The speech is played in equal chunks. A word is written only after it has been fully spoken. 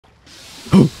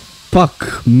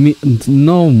Fuck me.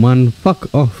 No, man.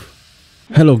 Fuck off.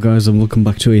 Hello, guys, and welcome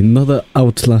back to another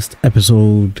Outlast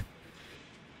episode.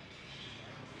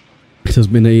 It has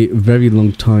been a very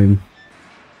long time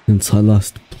since I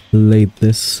last played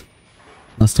this.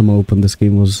 Last time I opened this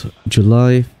game was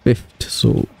July 5th,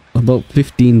 so about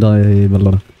 15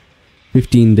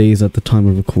 days at the time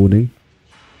of recording.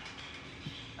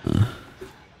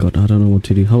 God, I don't know what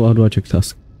to do. How do I check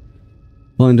task?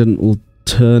 Find an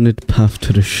alternate path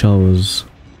to the showers.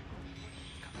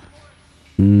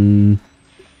 Are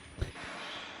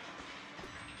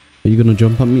you gonna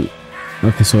jump at me?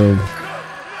 Okay, so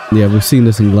yeah, we've seen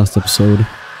this in the last episode.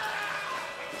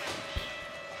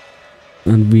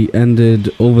 And we ended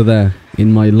over there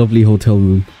in my lovely hotel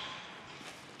room.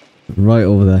 Right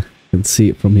over there. You can see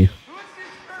it from here.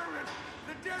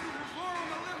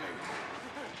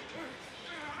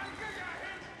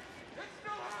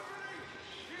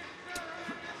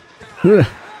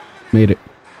 Made it.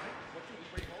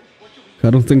 I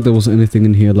don't think there was anything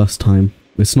in here last time.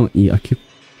 It's not E. I keep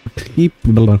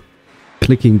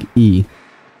clicking E.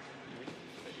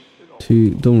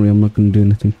 Don't worry, I'm not going to do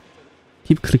anything.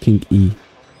 Keep clicking E.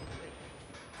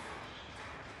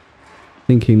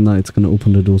 Thinking that it's going to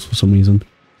open the doors for some reason.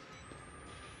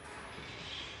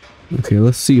 Okay,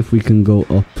 let's see if we can go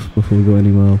up before we go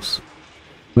anywhere else.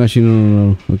 Actually,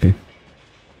 no. Okay.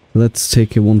 Let's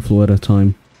take it one floor at a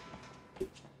time.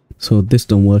 So this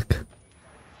don't work.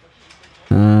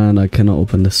 And I cannot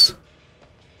open this.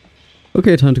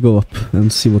 Okay, time to go up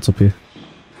and see what's up here.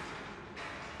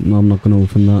 No, I'm not going to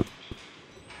open that.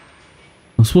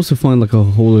 I'm supposed to find like a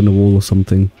hole in the wall or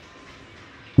something.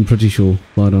 I'm pretty sure,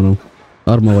 but I don't know.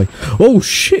 Out of my way. Oh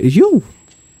shit, yo!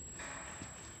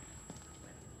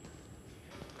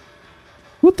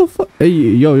 What the fuck? Hey,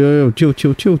 yo, chill. Hey,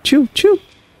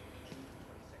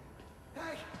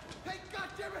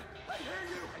 goddammit! I hear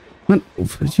you! Man,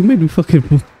 you made me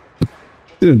fucking...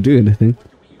 didn't do anything.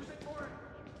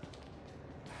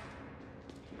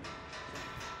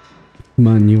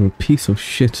 Man, you're a piece of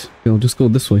shit. I'll just go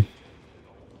this way.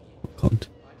 I can't.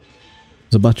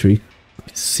 There's a battery.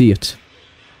 I see it.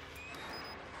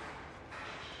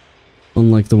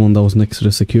 Unlike the one that was next to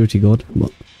the security guard.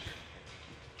 But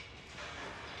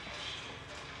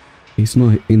he's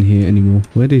not in here anymore.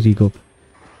 Where did he go?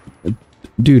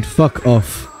 Dude, fuck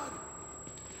off.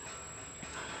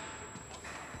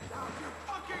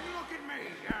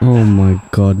 Oh my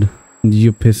god.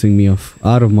 You're pissing me off.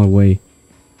 Out of my way.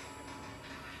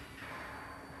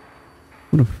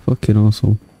 What a fucking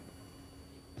asshole.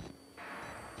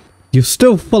 You're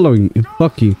still following me.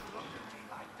 Fuck you.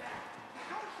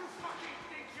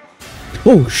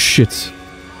 Oh shit.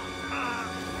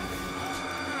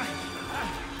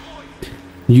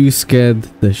 You scared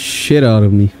the shit out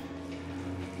of me.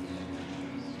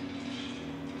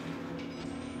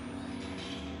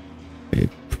 Okay,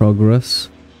 progress.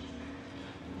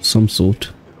 Some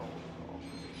sort.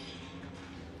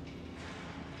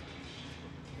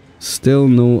 Still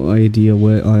no idea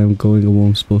where I am going or where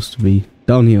I'm supposed to be.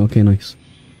 Down here, okay, nice.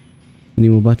 Any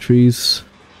more batteries?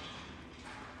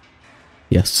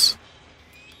 Yes.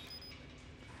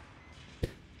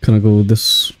 Can I go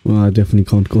this? Well, I definitely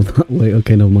can't go that way.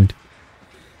 Okay, never mind.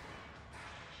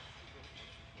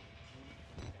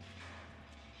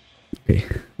 Okay,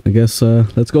 I guess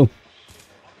let's go.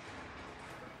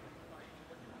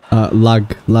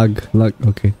 Lag.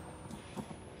 Okay.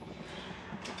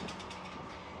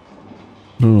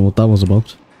 I don't know what that was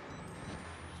about.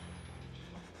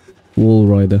 Wall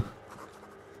rider.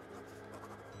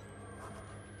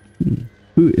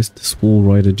 Who is this wall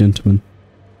rider gentleman?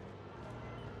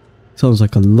 Sounds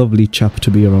like a lovely chap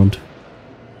to be around.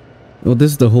 Oh,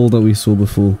 this is the hole that we saw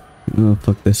before. Oh,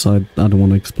 fuck this. I don't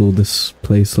want to explore this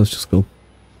place. Let's just go.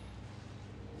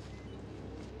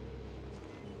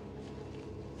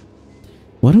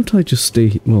 Why don't I just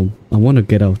stay? Well, I want to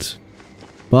get out.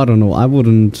 But I don't know.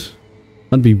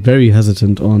 I'd be very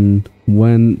hesitant on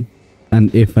when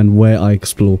and if and where I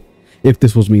explore. If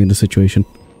this was me in the situation.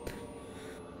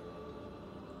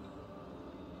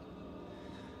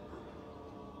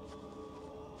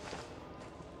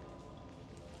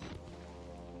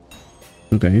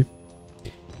 Okay.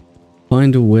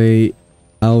 Find a way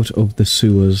out of the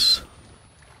sewers.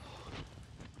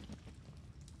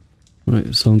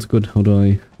 Right, sounds good. How do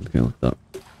I... Okay, like that.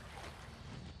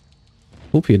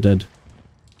 Hope you're dead.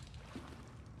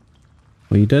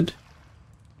 Are you dead?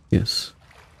 Yes.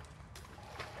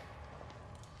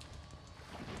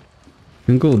 I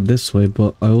can go this way,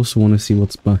 but I also want to see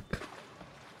what's back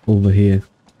over here.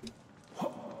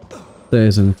 There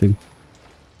is anything.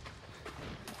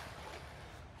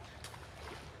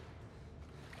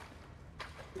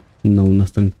 No,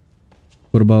 nothing.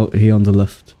 What about here on the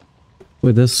left?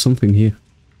 Wait, there's something here.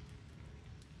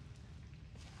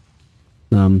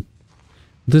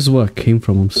 This is where I came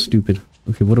from, I'm stupid.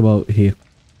 Okay, what about here?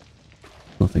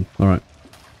 Nothing, alright.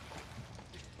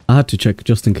 I had to check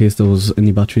just in case there was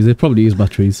any batteries. There probably is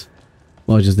batteries.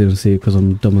 Well, I just didn't see it because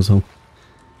I'm dumb as hell.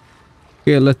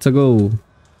 Okay, let's go.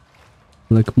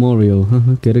 Like Mario.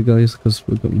 Get it, guys? Because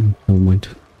we got... Never mind.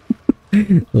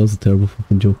 That was a terrible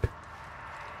fucking joke.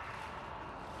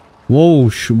 Whoa,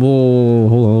 whoa,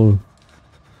 hold on.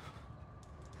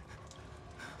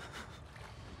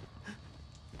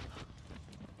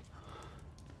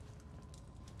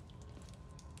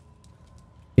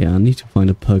 Yeah, I need to find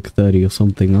a perk 30 or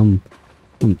something. I'm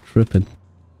tripping.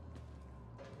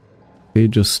 Okay,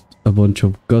 just a bunch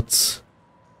of guts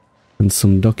and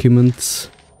some documents.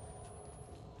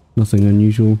 Nothing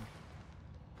unusual.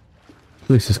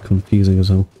 This is confusing as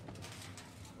hell.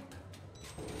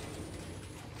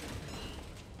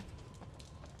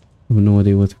 I have no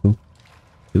idea where to go.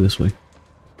 Go this way.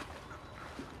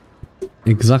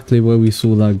 Exactly where we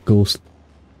saw that ghost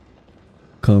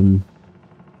come.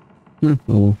 Oh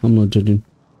well, I'm not judging.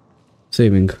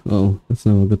 Saving. Oh, that's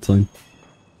never a good sign.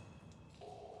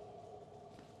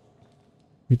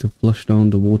 Need to flush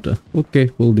down the water. Okay,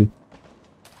 will do.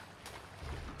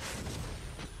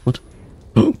 What?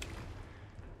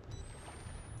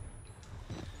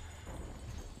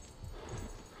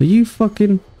 Are you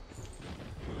fucking...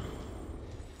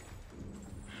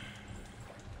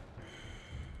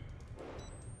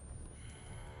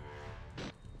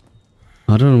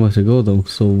 I don't know where to go though,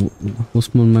 so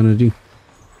what's my man to do?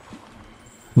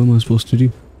 What am I supposed to do?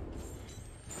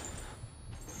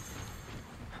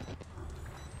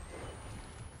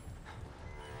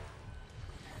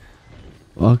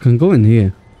 Oh, I can go in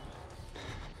here.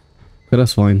 Okay,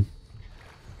 that's fine.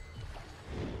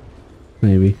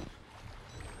 Maybe.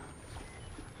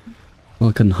 Well,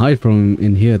 I can hide from him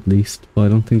in here at least, but I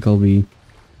don't think I'll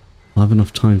have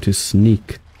enough time to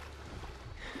sneak.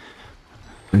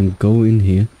 And go in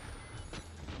here.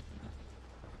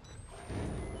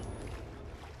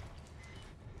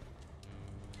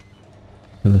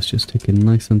 So let's just take it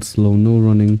nice and slow, no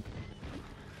running.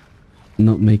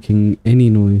 Not making any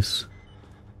noise.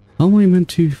 How am I meant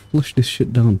to flush this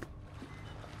shit down?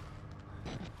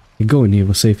 You go in here,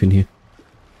 we're safe in here.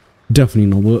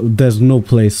 Definitely not. There's no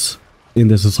place in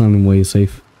this asylum where you're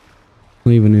safe.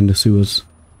 Not even in the sewers.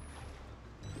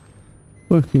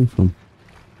 Where I came from?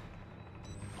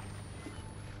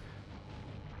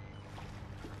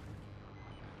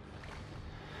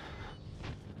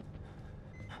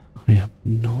 I have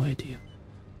no idea.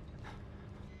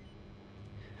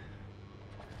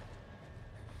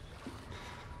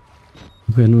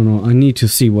 Okay, no, I need to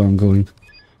see where I'm going.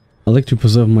 I like to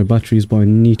preserve my batteries, but I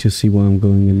need to see where I'm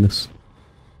going in this.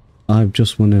 I've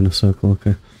just went in a circle,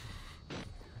 okay.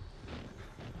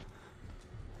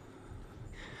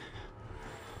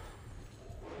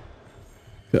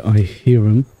 I hear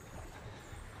him.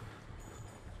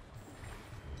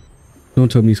 Don't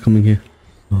tell me he's coming here.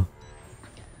 Oh.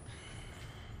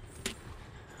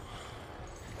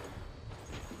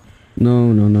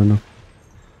 No.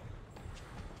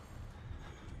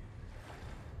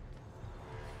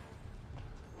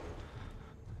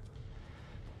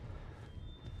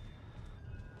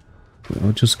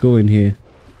 I'll just go in here.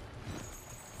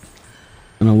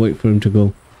 And I'll wait for him to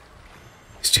go.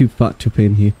 He's too fat to be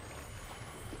in here.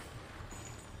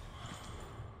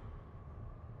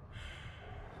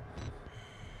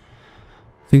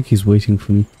 I think he's waiting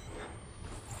for me.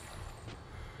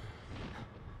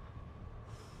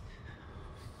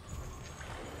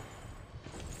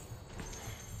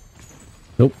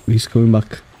 Nope, he's coming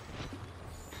back.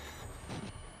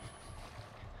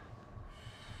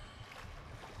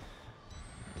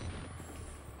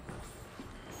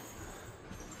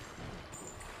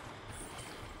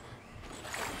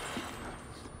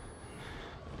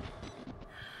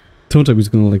 Don't tell me he's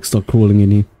gonna like start crawling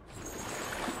in here.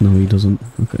 No, he doesn't.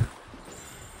 Okay.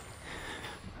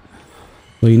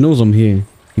 Well, he knows I'm here.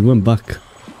 He went back.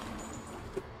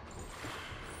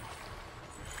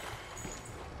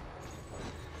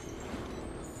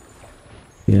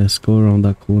 Yes, go around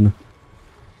that corner.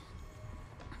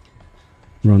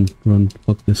 Run.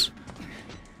 Fuck this.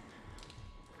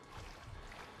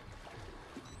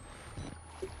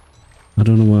 I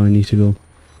don't know where I need to go.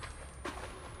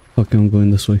 Fuck, I'm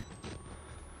going this way.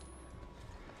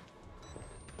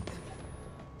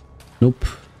 Nope.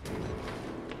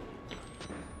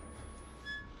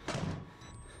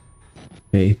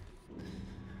 Okay.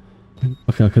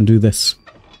 Okay, I can do this.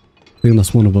 I think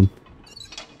that's one of them.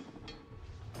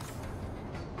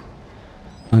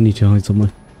 I need to hide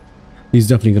somewhere. He's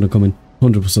definitely gonna come in.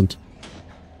 100%.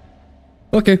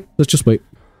 Okay, let's just wait.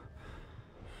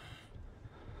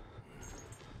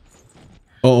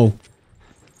 Uh-oh.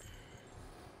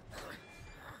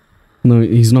 No,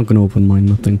 he's not gonna open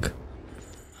mine, I think.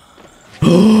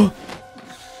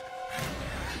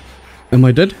 Am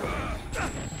I dead?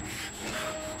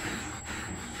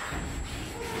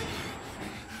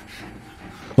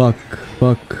 Fuck,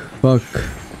 fuck, fuck.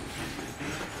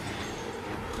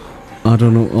 I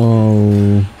don't know.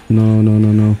 Oh, no, no,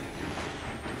 no, no.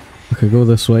 Okay, go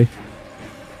this way.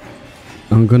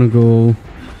 I'm gonna go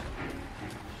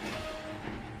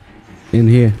in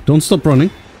here. Don't stop running.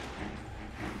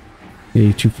 Yeah,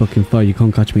 you're too fucking far. You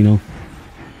can't catch me now.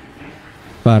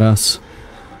 Badass.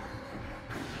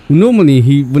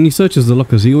 Normally, when he searches the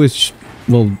lockers, he always,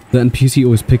 well, the NPC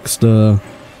always picks the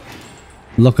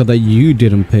locker that you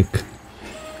didn't pick.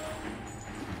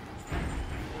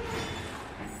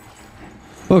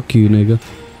 Fuck you, nigga.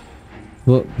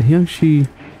 Well, he actually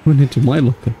went into my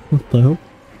locker. What the hell?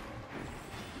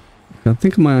 I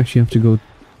think I might actually have to go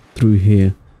through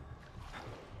here.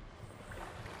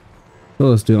 So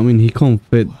let's do it. I mean, he can't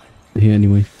fit here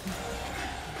anyway.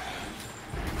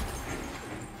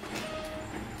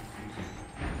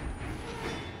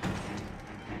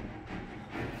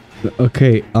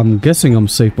 Okay, I'm guessing I'm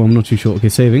safe, but I'm not too sure. Okay,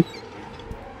 saving.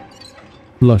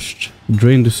 Flushed.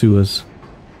 Drain the sewers.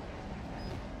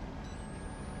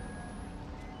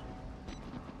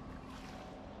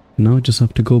 Now I just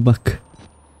have to go back.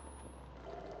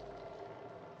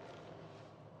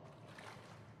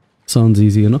 Sounds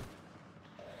easy enough.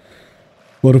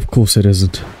 But of course it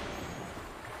isn't.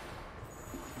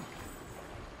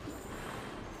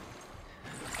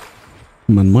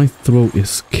 Man, my throat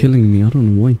is killing me. I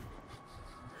don't know why.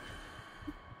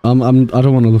 I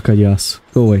don't want to look at your ass.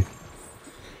 Go away.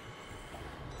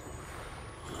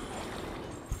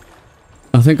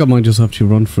 I think I might just have to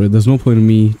run for it. There's no point in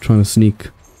me trying to sneak.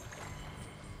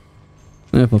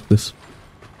 Eh, fuck this.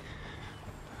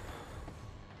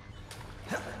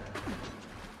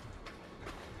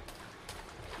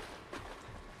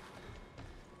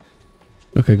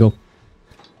 Okay, go.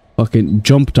 Fucking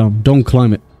jump down. Don't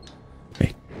climb it.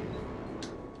 Okay.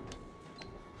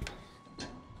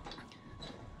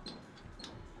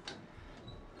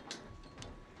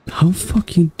 How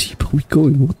fucking deep are we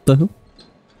going? What the hell?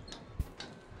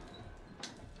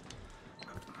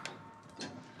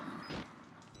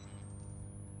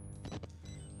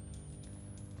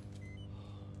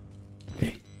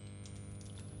 Okay.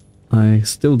 I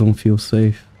still don't feel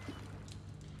safe.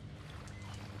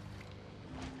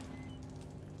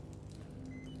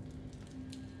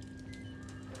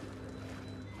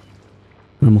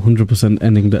 I'm 100%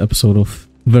 ending the episode off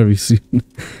very soon.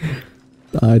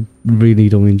 I really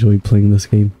don't enjoy playing this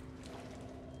game.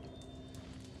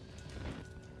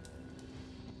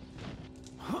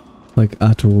 Like,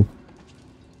 at all.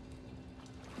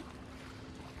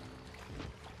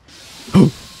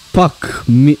 Fuck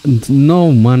me.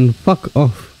 No, man. Fuck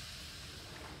off.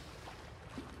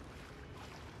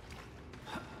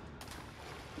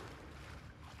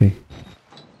 Okay.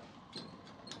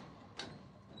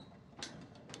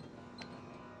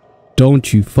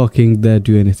 Don't you fucking dare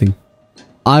do anything.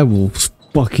 I will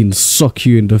fucking suck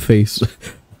you in the face.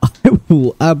 I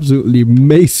will absolutely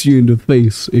mace you in the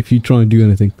face if you try and do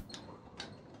anything.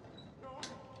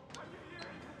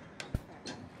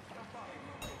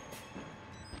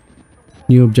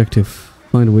 New objective.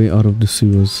 Find a way out of the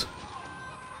sewers.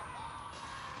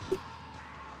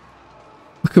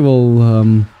 Okay,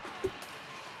 well,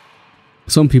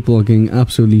 some people are getting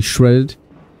absolutely shredded.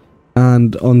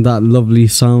 And on that lovely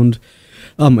sound,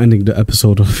 I'm ending the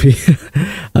episode off here.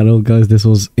 I know, guys, this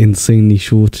was insanely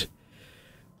short.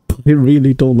 But I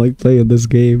really don't like playing this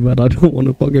game, and I don't want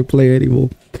to fucking play anymore.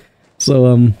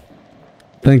 So,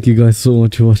 thank you guys so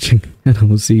much for watching, and I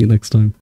will see you next time.